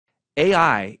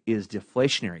AI is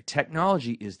deflationary.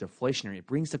 Technology is deflationary. It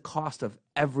brings the cost of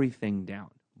everything down.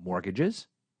 Mortgages,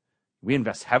 we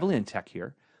invest heavily in tech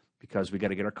here because we got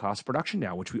to get our cost of production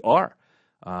down, which we are.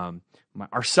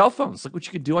 Our cell phones, look what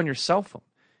you can do on your cell phone.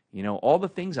 You know, all the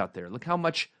things out there. Look how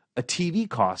much a TV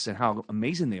costs and how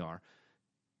amazing they are.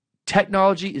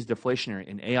 Technology is deflationary,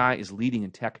 and AI is leading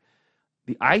in tech.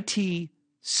 The IT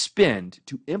spend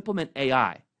to implement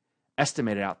AI,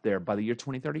 estimated out there by the year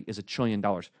 2030, is $1 trillion.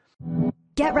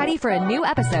 Get ready for a new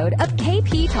episode of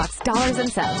KP Talks Dollars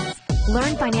and Cents.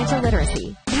 Learn financial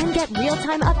literacy and get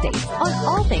real-time updates on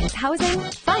all things housing,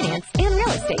 finance, and real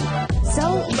estate.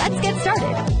 So let's get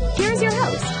started. Here's your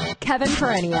host, Kevin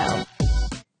Perenio.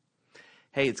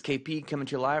 Hey, it's KP coming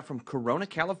to you live from Corona,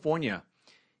 California.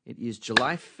 It is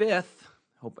July 5th.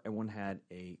 Hope everyone had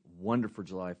a wonderful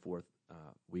July 4th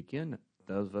weekend.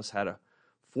 Those of us had a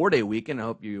 4-day weekend. I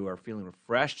hope you are feeling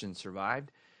refreshed and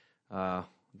survived.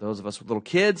 Those of us with little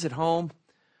kids at home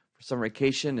for summer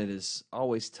vacation, it is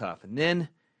always tough. And then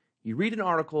you read an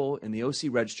article in the OC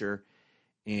Register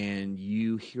and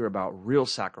you hear about real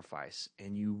sacrifice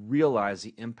and you realize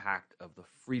the impact of the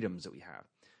freedoms that we have.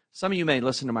 Some of you may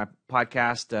listen to my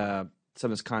podcast.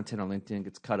 Some of this content on LinkedIn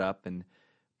gets cut up and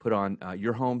put on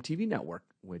Your Home TV Network,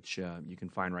 which you can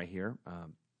find right here.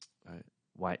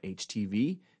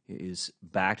 YHTV is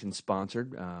backed and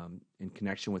sponsored in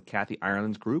connection with Kathy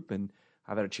Ireland's group, and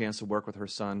I've had a chance to work with her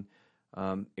son,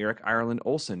 Eric Ireland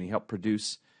Olson. He helped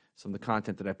produce some of the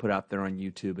content that I put out there on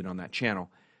YouTube and on that channel.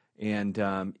 And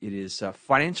it is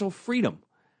financial freedom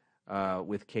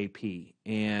with KP.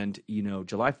 And, you know,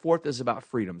 July 4th is about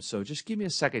freedom. So just give me a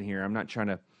second here. I'm not trying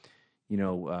to,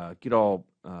 get all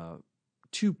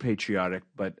too patriotic,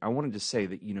 but I wanted to say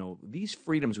that, these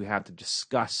freedoms we have to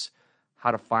discuss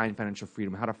how to find financial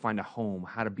freedom, how to find a home,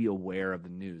 how to be aware of the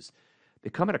news. They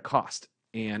come at a cost.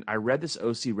 And I read this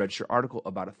OC Register article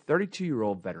about a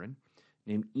 32-year-old veteran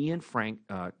named Ian Frank,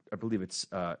 I believe it's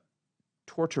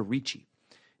Tortorici.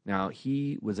 Now,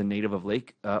 he was a native of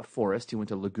Lake Forest. He went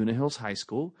to Laguna Hills High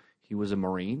School. He was a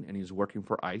Marine, and he was working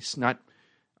for ICE. Not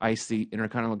ICE, the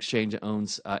Intercontinental Exchange that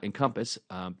owns Encompass,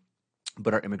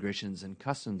 but our Immigrations and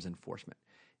Customs Enforcement.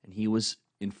 And he was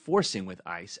enforcing with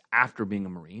ICE after being a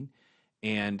Marine.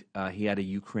 And he had a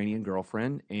Ukrainian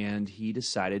girlfriend, and he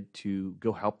decided to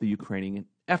go help the Ukrainian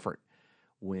effort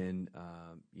when,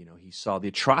 he saw the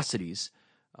atrocities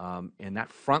and that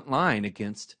front line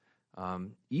against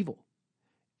evil.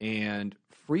 And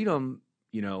freedom,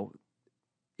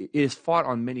 is fought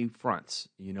on many fronts.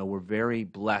 We're very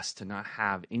blessed to not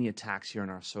have any attacks here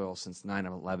on our soil since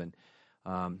 9/11.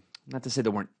 Not to say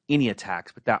there weren't any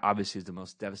attacks, but that obviously is the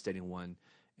most devastating one.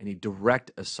 And a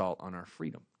direct assault on our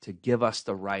freedom to give us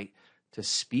the right to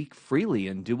speak freely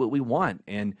and do what we want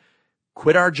and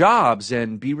quit our jobs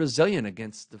and be resilient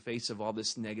against the face of all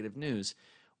this negative news.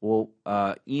 Well,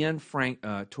 Ian Frank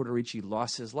Tortorici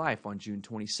lost his life on June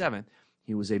 27th.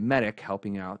 He was a medic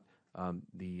helping out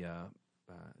the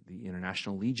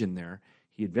International Legion there.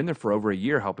 He had been there for over a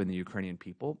year helping the Ukrainian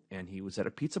people, and he was at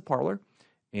a pizza parlor,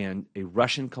 and a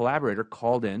Russian collaborator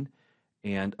called in,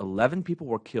 and 11 people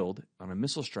were killed on a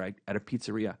missile strike at a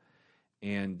pizzeria.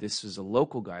 And this is a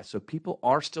local guy. So people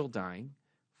are still dying,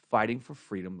 fighting for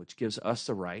freedom, which gives us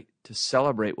the right to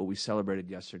celebrate what we celebrated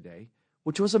yesterday,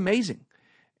 which was amazing.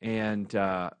 And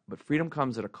but freedom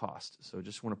comes at a cost. So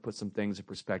just want to put some things in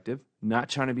perspective. Not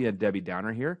trying to be a Debbie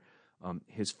Downer here.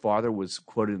 His father was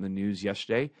quoted in the news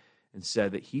yesterday and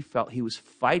said that he felt he was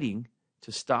fighting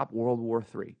to stop World War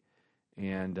III.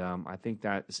 And I think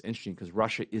that is interesting because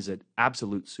Russia is an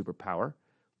absolute superpower,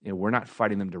 and we're not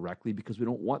fighting them directly because we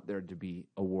don't want there to be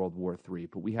a World War III.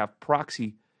 But we have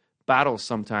proxy battles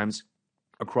sometimes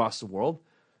across the world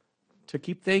to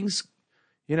keep things,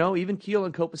 even keel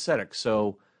and copacetic.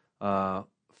 So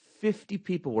 50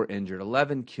 people were injured,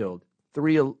 11 killed,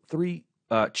 three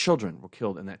children were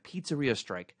killed in that pizzeria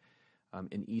strike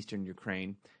in eastern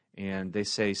Ukraine. And they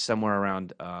say somewhere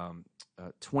around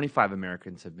 25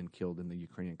 Americans have been killed in the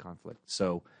Ukrainian conflict.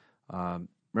 So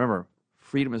remember,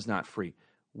 freedom is not free.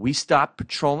 We stopped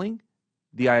patrolling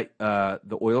the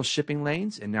oil shipping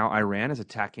lanes, and now Iran is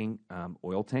attacking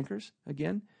oil tankers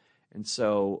again. And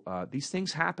so these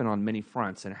things happen on many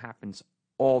fronts, and it happens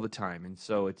all the time. And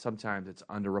so sometimes it's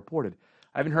underreported.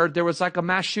 I even heard there was like a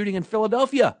mass shooting in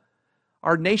Philadelphia,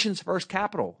 our nation's first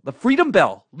capital. The Freedom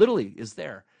Bell literally is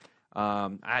there. I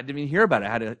didn't even hear about it.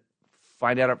 I had to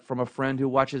find out from a friend who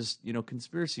watches,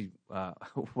 conspiracy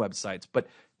websites. But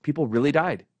people really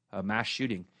died, a mass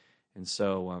shooting. And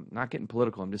so not getting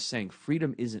political. I'm just saying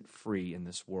freedom isn't free in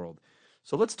this world.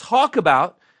 So let's talk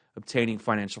about obtaining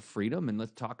financial freedom, and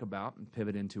let's talk about and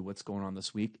pivot into what's going on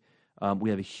this week. We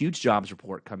have a huge jobs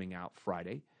report coming out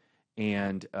Friday,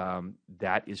 and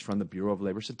that is from the Bureau of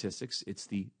Labor Statistics. It's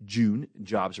the June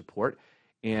jobs report.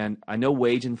 And I know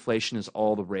wage inflation is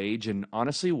all the rage. And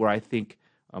honestly, where I think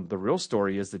the real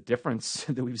story is the difference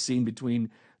that we've seen between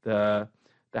the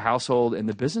household and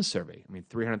the business survey. I mean,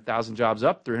 300,000 jobs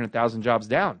up, 300,000 jobs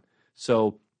down.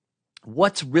 So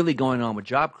what's really going on with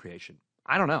job creation?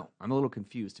 I don't know. I'm a little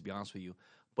confused, to be honest with you,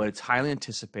 but it's highly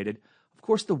anticipated. Of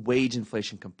course, the wage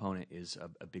inflation component is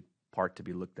a big part to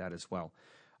be looked at as well.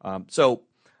 So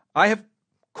I have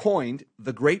coined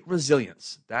the Great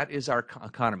Resilience. That is our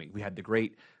economy. We had the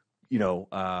Great,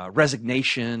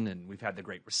 resignation, and we've had the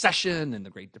Great Recession and the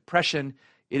Great Depression.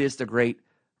 It is the Great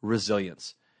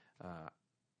Resilience.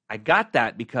 I got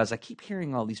that because I keep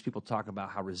hearing all these people talk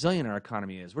about how resilient our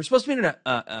economy is. We're supposed to be in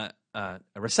a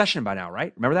recession by now,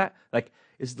 right? Remember that? Like,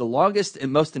 it's the longest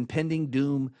and most impending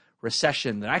doom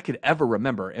recession that I could ever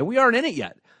remember, and we aren't in it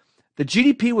yet. The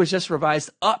GDP was just revised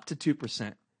up to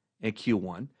 2% in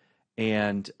Q1,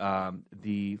 and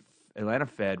the Atlanta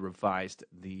Fed revised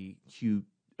the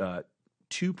Q2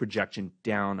 projection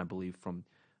down, I believe, from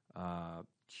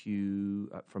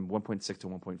 1.6 to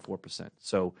 1.4%.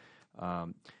 So,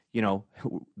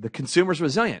 the consumer's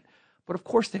resilient, but of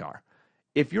course they are.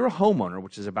 If you're a homeowner,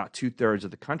 which is about 2/3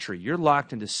 of the country, you're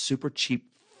locked into super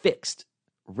cheap fixed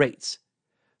rates.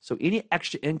 So any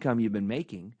extra income you've been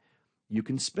making, you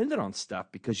can spend it on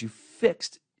stuff because you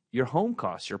fixed your home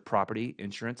costs, your property,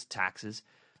 insurance, taxes,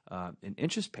 and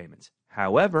interest payments.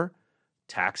 However,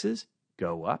 taxes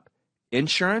go up.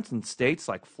 Insurance in states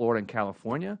like Florida and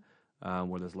California,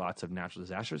 where there's lots of natural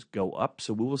disasters, go up.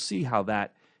 So we will see how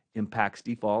that impacts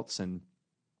defaults and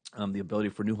the ability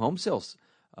for new home sales,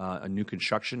 a new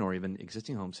construction, or even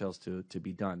existing home sales to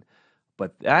be done.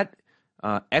 But that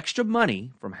extra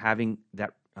money from having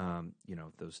that,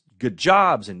 those good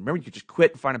jobs, and remember, you could just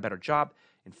quit and find a better job,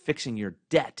 and fixing your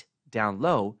debt down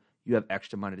low, you have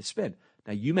extra money to spend.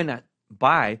 Now, you may not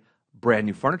buy brand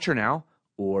new furniture now,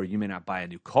 or you may not buy a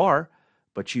new car,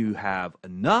 but you have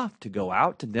enough to go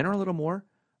out to dinner a little more.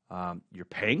 You're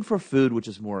paying for food, which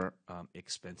is more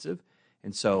expensive.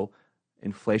 And so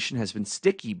inflation has been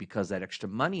sticky because that extra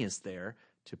money is there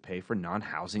to pay for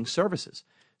non-housing services.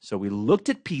 So we looked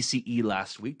at PCE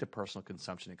last week, the personal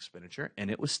consumption expenditure,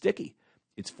 and it was sticky.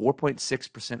 It's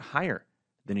 4.6% higher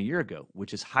than a year ago,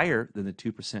 which is higher than the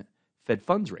 2% Fed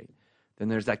funds rate. Then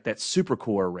there's like that super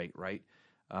core rate, right?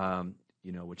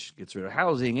 Which gets rid of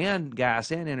housing and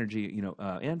gas and energy,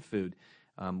 and food,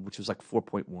 which was like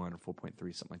 4.1 or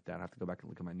 4.3, something like that. I have to go back and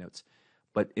look at my notes.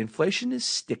 But inflation is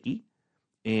sticky,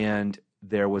 and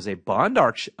there was a bond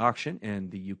auction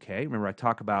in the UK. Remember, I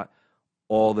talk about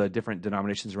all the different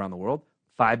denominations around the world.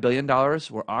 $5 billion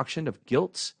were auctioned of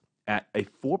gilts at a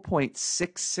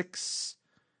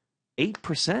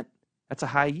 4.668%. That's a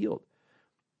high yield.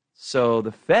 So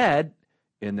the Fed,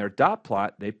 in their dot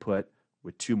plot, they put,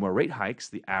 with 2 more rate hikes,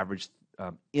 the average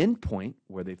end point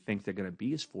where they think they're going to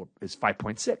be is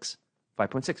 5.6.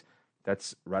 5.6.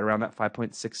 That's right around that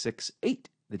 5.668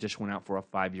 that just went out for a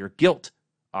 5-year gilt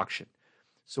auction.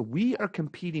 So we are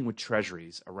competing with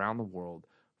treasuries around the world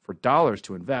for dollars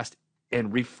to invest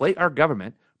and reflate our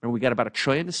government. Remember, we got about $1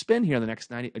 trillion to spend here in the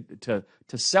next 90 to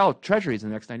sell treasuries in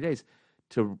the next 90 days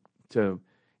to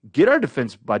get our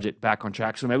defense budget back on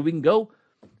track. So maybe we can go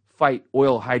fight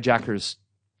oil hijackers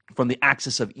from the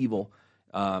axis of evil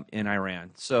in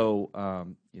Iran. So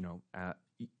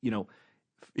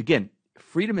again,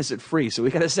 freedom isn't free. So we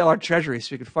got to sell our treasury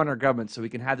so we can fund our government, so we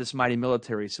can have this mighty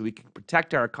military, so we can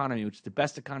protect our economy, which is the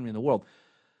best economy in the world.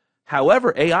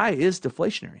 However, AI is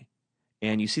deflationary.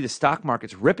 And you see the stock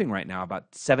market's ripping right now.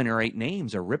 About 7 or 8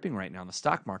 names are ripping right now in the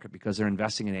stock market because they're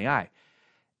investing in AI.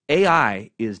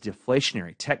 AI is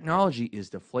deflationary. Technology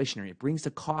is deflationary. It brings the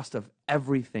cost of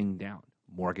everything down.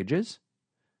 Mortgages.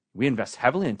 We invest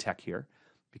heavily in tech here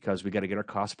because we got to get our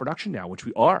cost of production down, which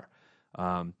we are.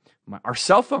 Our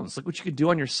cell phones. Look what you can do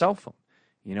on your cell phone.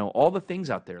 All the things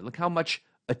out there. Look how much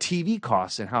a TV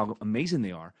costs and how amazing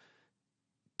they are.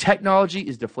 Technology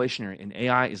is deflationary, and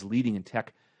AI is leading in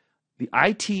tech. The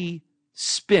IT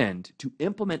spend to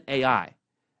implement AI,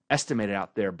 estimated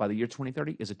out there by the year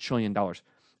 2030, is $1 trillion.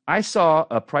 I saw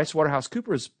a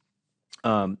PricewaterhouseCoopers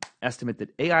estimate that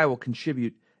AI will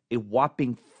contribute a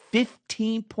whopping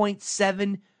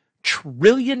 $15.7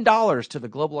 trillion to the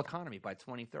global economy by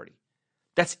 2030.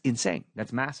 That's insane.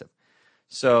 That's massive.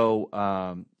 So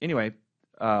anyway,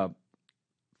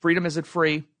 freedom isn't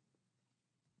free,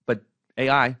 but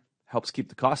AI helps keep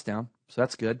the cost down. So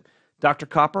that's good. Dr.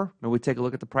 Copper, when we take a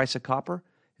look at the price of copper,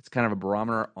 it's kind of a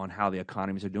barometer on how the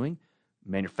economies are doing.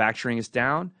 Manufacturing is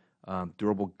down.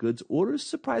 Durable goods orders,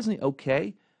 surprisingly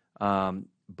okay.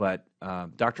 But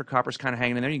Dr. Copper's kind of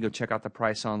hanging in there. You can go check out the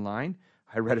price online.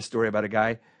 I read a story about a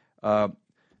guy that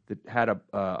had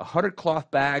 100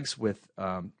 cloth bags with,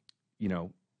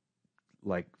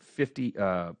 like 50,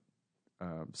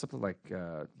 something like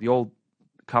the old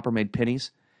Copper-made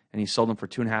pennies, and he sold them for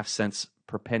 2.5 cents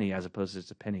per penny as opposed to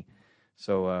just a penny.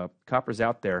 So Copper's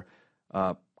out there.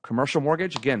 Commercial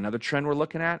mortgage, again, another trend we're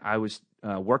looking at. I was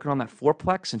working on that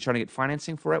fourplex and trying to get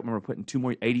financing for it when we're putting 2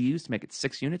 more ADUs to make it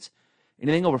 6 units.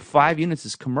 Anything over 5 units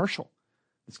is commercial.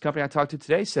 This company I talked to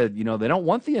today said, they don't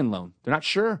want the in loan. They're not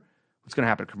sure what's going to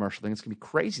happen to commercial. I think it's going to be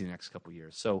crazy the next couple of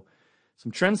years. So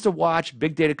some trends to watch.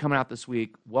 Big data coming out this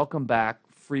week. Welcome back.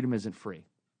 Freedom isn't free.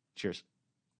 Cheers.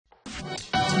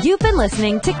 You've been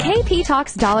listening to KP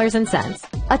Talks Dollars and Cents,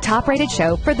 a top-rated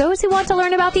show for those who want to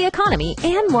learn about the economy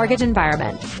and mortgage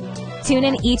environment. Tune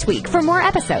in each week for more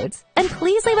episodes, and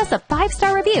please leave us a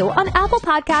 5-star review on Apple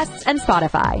Podcasts and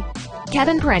Spotify.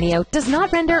 Kevin Perenio does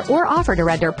not render or offer to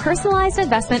render personalized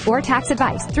investment or tax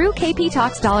advice through KP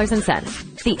Talks Dollars and Cents.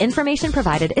 The information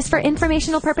provided is for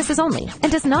informational purposes only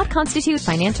and does not constitute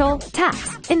financial,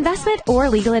 tax, investment, or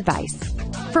legal advice.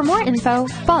 For more info,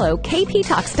 follow KP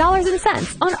Talks Dollars and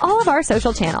Cents on all of our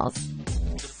social channels.